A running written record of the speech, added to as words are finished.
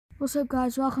What's up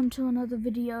guys, welcome to another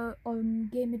video on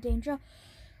Game of Danger.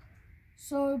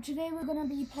 So today we're going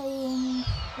to be playing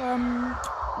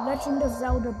Legend of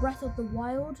Zelda Breath of the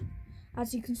Wild.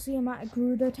 As you can see, I'm at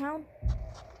Gerudo Town.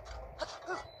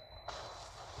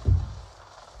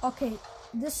 Okay,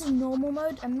 this is normal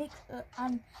mode, and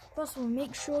first of all,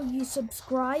 make sure you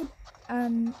subscribe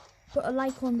and put a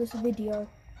like on this video.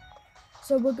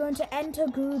 So we're going to enter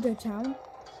Gerudo Town.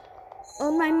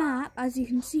 On my map, as you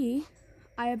can see,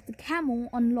 I have the camel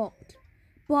unlocked,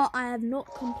 but I have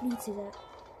not completed it.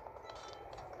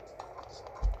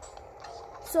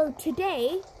 So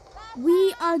today,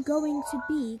 we are going to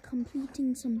be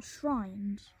completing some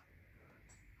shrines.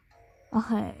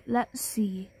 Okay, let's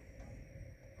see.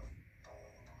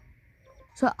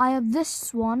 So I have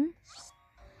this one,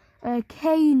 a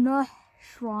Kaino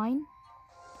shrine.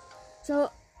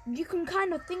 So you can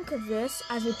kind of think of this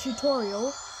as a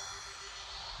tutorial.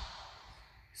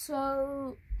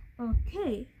 So,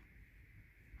 okay.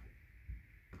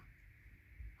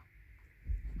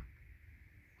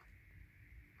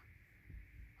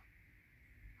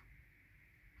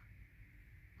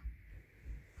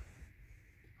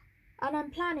 And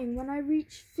I'm planning, when I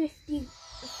reach 50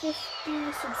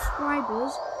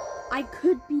 subscribers, I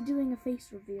could be doing a face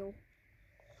reveal.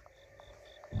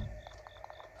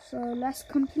 So let's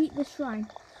complete the shrine.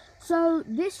 So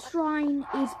this shrine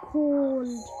is called,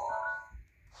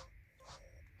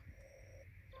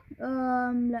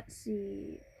 let's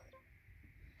see,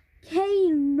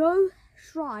 Kaino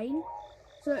Shrine.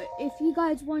 So if you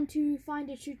guys want to find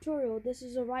a tutorial, this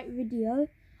is the right video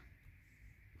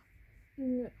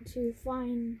to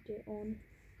find it on.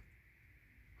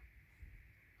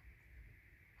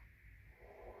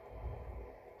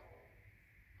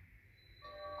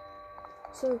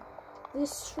 So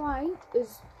this shrine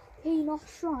is Kaino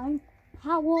Shrine,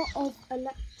 Power of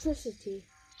Electricity.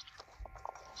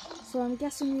 So I'm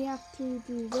guessing we have to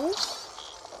do this.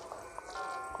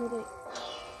 Put it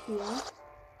here.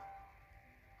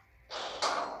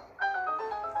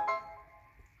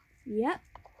 Yep.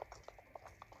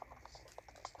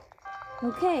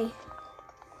 Okay.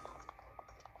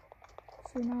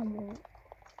 So now what?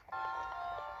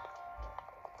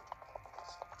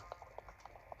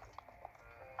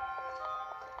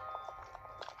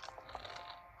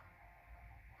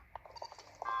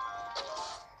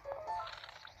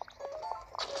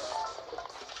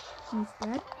 He's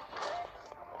dead.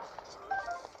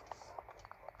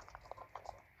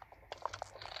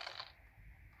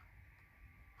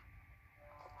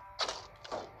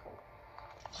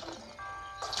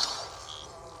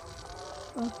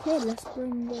 Okay, let's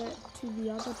bring it to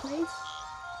the other place.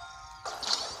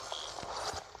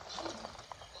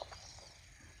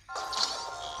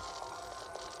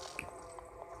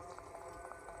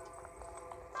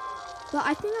 But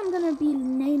I think I'm gonna be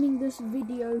naming this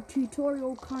video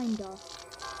Tutorial Kinda.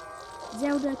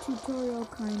 Zelda Tutorial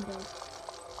Kinda.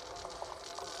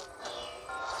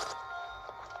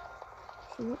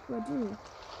 So what do I do?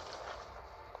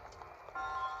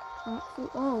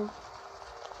 Oh,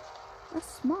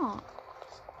 that's smart.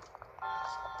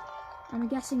 I'm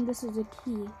guessing this is a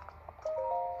key.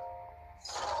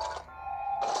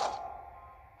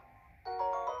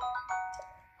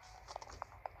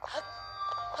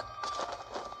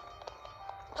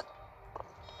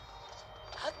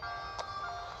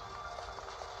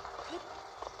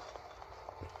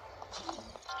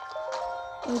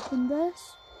 Open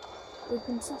this.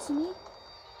 Open sesame.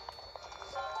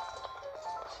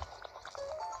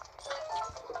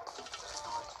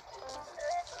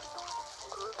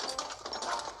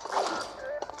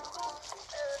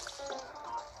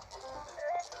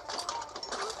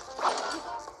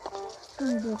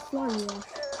 Gonna do a flurry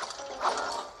rush.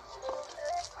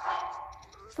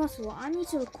 First of all, I need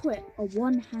to equip a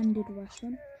one-handed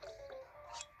weapon.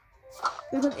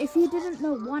 Because if you didn't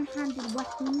know, one-handed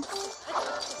weapons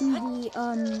do the,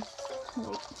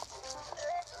 wait.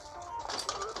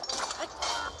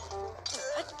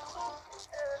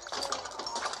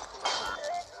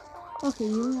 Okay,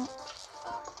 you know what?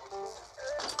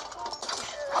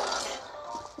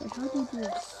 Wait, how do you do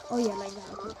this? Oh yeah, like that,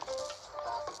 okay.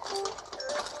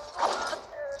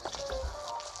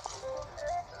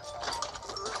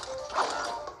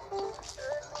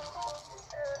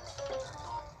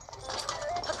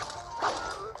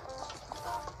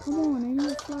 Come on, I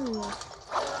need a flurry rush.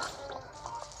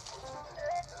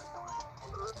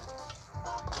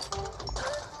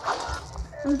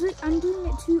 I'm doing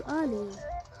it too early.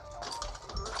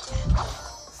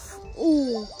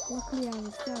 Oh, luckily I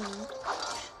was there.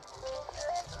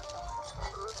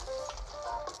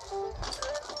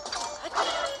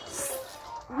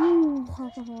 Ooh, ha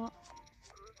ha ha.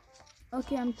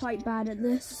 Okay, I'm quite bad at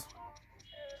this.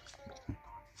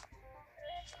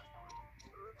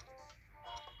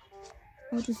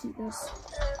 I'll just eat this.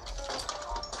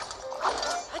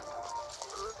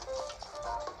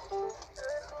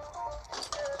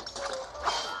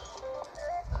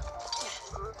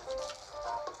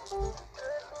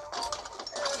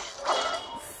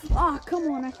 Ah, oh,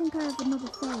 come on, I think I have another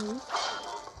fairy.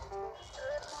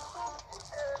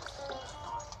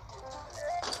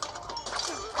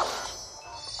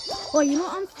 Oh, you know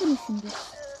what? I'm finishing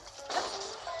this.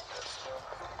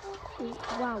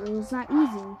 Wow, it was that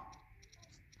easy.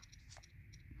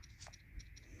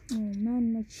 Oh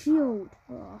man, my shield.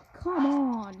 Oh, come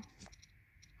on.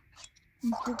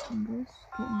 I'm fixing this.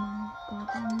 Getting my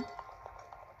goddamn.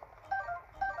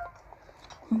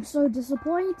 I'm so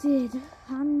disappointed.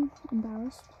 I'm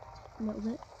embarrassed a little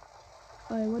bit.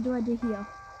 Oh, what do I do here?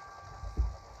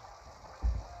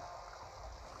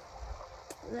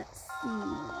 Let's see.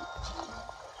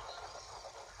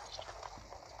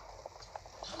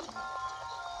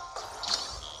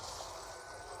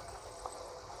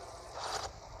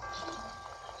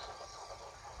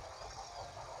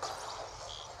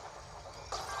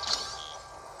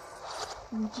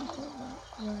 We can put that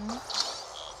there.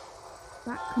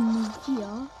 That can move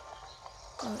here.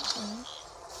 Right there.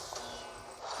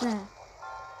 There.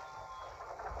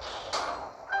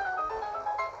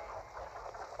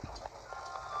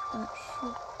 That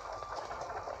should.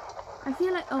 I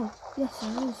feel like. Oh, yes,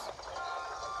 there is.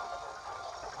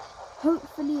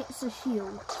 Hopefully, it's a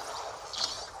shield.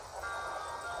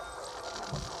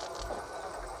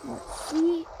 Let's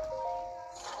see.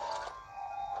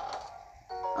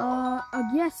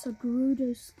 Yes, a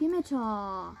Gerudo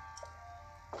Scimitar.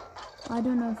 I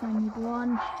don't know if I need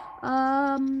one.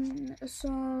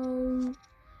 So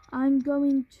I'm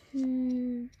going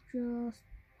to just.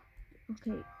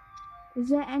 Okay. Is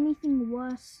there anything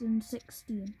worse than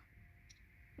 16?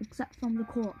 Except from the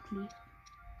cork leaf.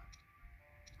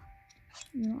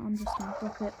 You know, I'm just gonna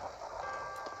drop it.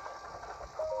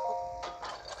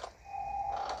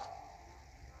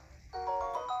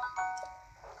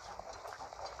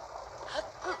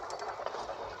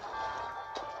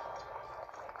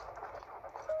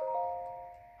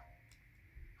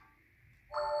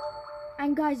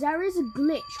 And guys, there is a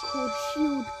glitch called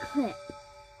Shield Clip.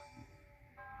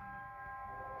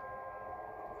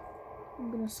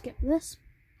 I'm gonna skip this.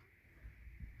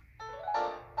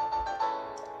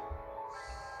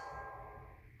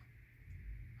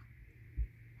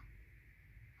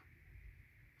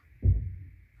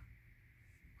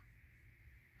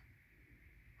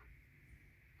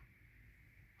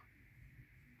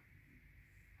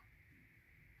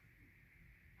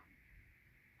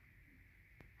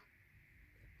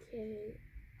 Okay.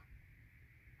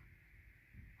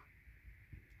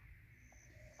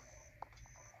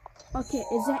 Okay,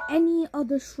 is there any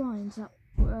other shrines that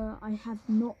I have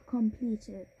not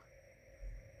completed?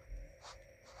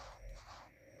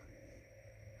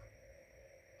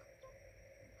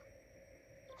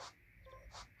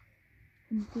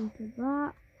 Completed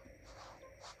that.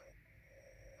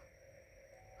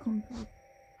 Complete.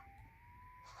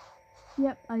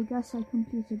 Yep, I guess I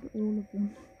completed all of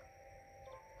them.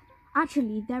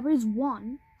 Actually, there is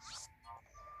one.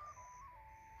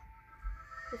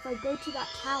 If I go to that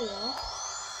tower,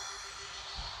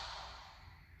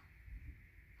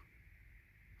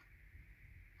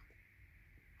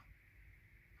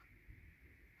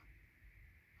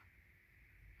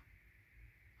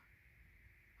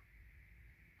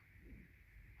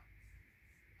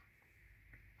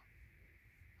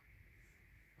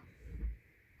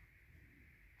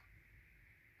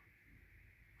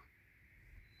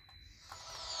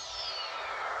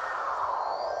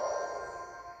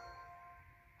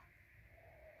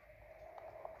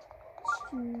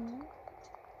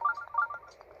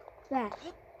 there.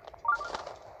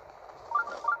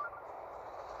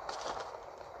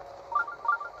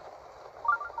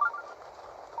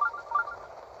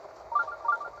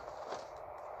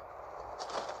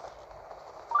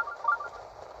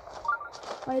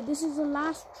 Alright, this is the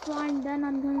last shrine, then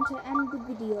I'm going to end the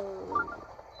video.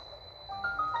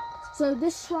 So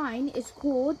this shrine is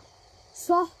called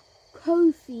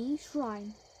Sokofi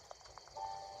Shrine.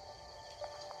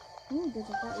 Oh, there's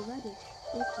a party ready.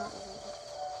 Big party ready.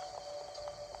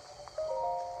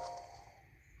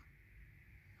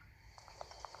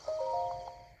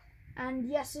 And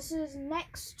yes, this is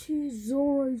next to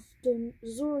Zora's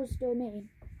domain.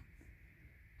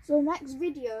 So next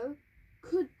video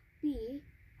could be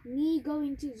me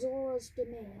going to Zora's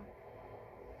domain.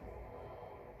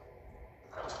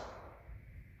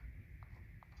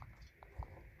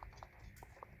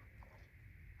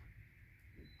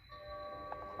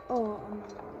 Oh,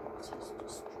 it's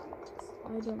just,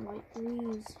 I don't like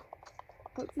these.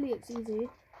 Hopefully it's easy.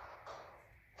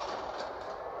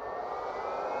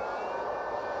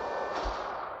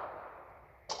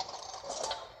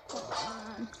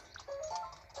 Oh, man.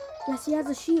 Yes, he has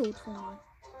a shield for me.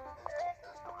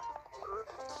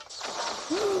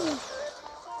 Come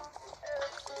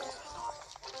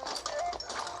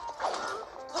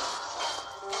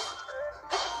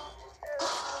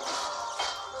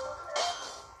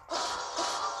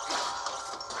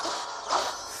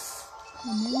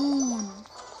on.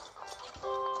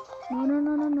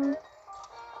 No.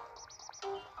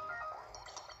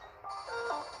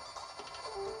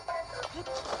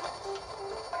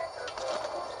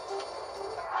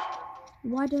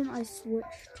 Why don't I switch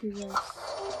to this?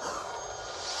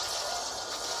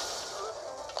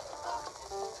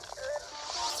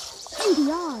 In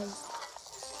the eyes.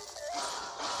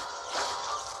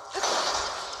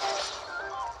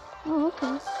 Oh,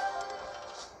 okay.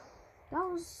 That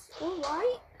was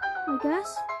alright, I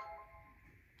guess.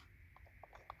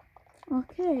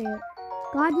 Okay.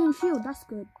 Guardian shield, that's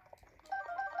good.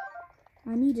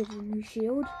 I needed a new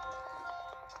shield.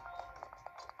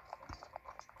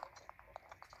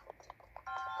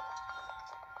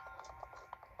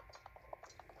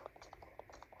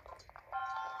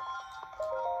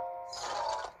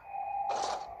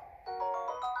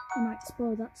 Knight's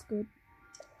bow, that's good.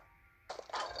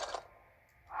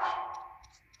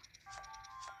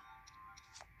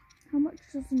 How much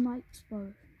does a knight's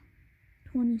bow?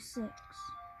 26.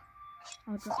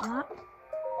 I'll drop that.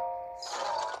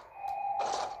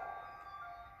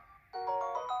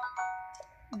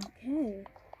 Okay.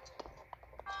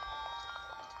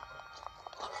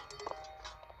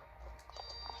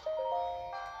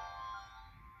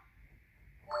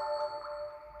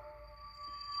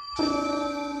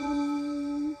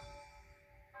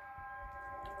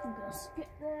 I'm gonna skip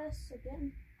this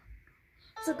again.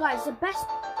 So guys,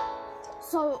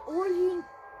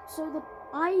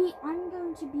 I'm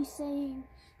going to be saying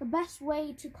the best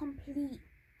way to complete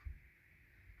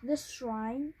this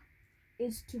shrine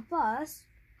is to first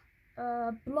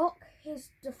block his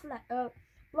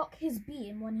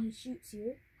beam when he shoots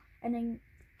you, and then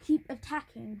keep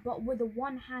attacking but with a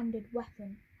one-handed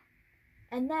weapon,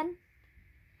 and then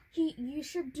you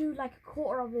should do like a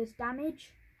quarter of his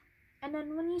damage, and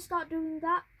then when you start doing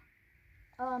that,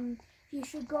 you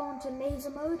should go into laser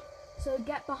mode. So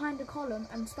get behind the column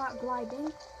and start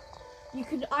gliding. You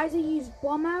could either use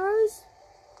bomb arrows,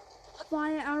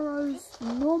 fire arrows,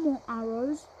 normal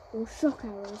arrows, or shock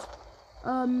arrows.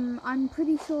 I'm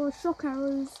pretty sure shock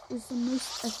arrows is the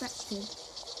most effective.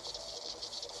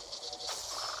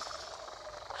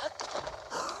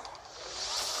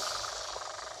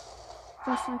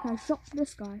 Just like I shocked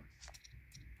this guy.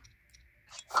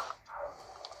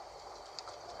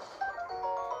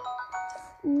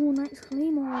 Ooh, nice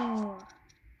claymore.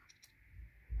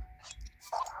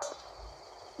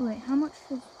 Wait, how much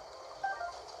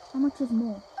is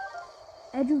more?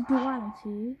 Edge of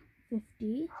duality,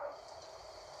 50.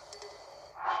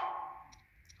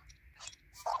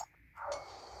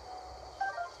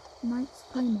 Knight's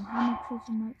claymore, how much is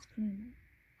a knight's claymore?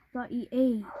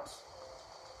 38.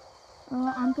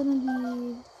 I'm gonna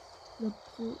leave the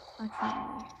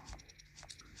actually.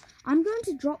 I'm going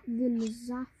to drop the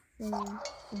Zafo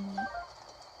thing.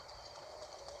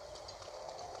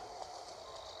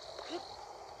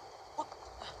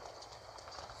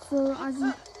 So as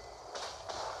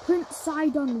Prince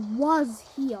Sidon was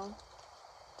here,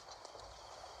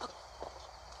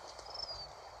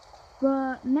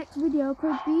 but next video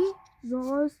could be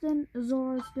Zora's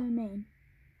domain.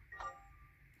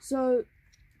 So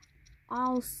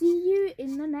I'll see you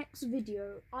in the next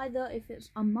video, either if it's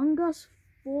Among Us,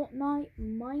 Fortnite,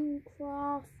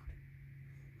 Minecraft,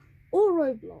 or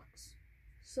Roblox.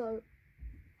 So,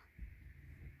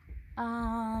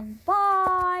 and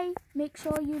bye! Make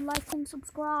sure you like and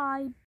subscribe.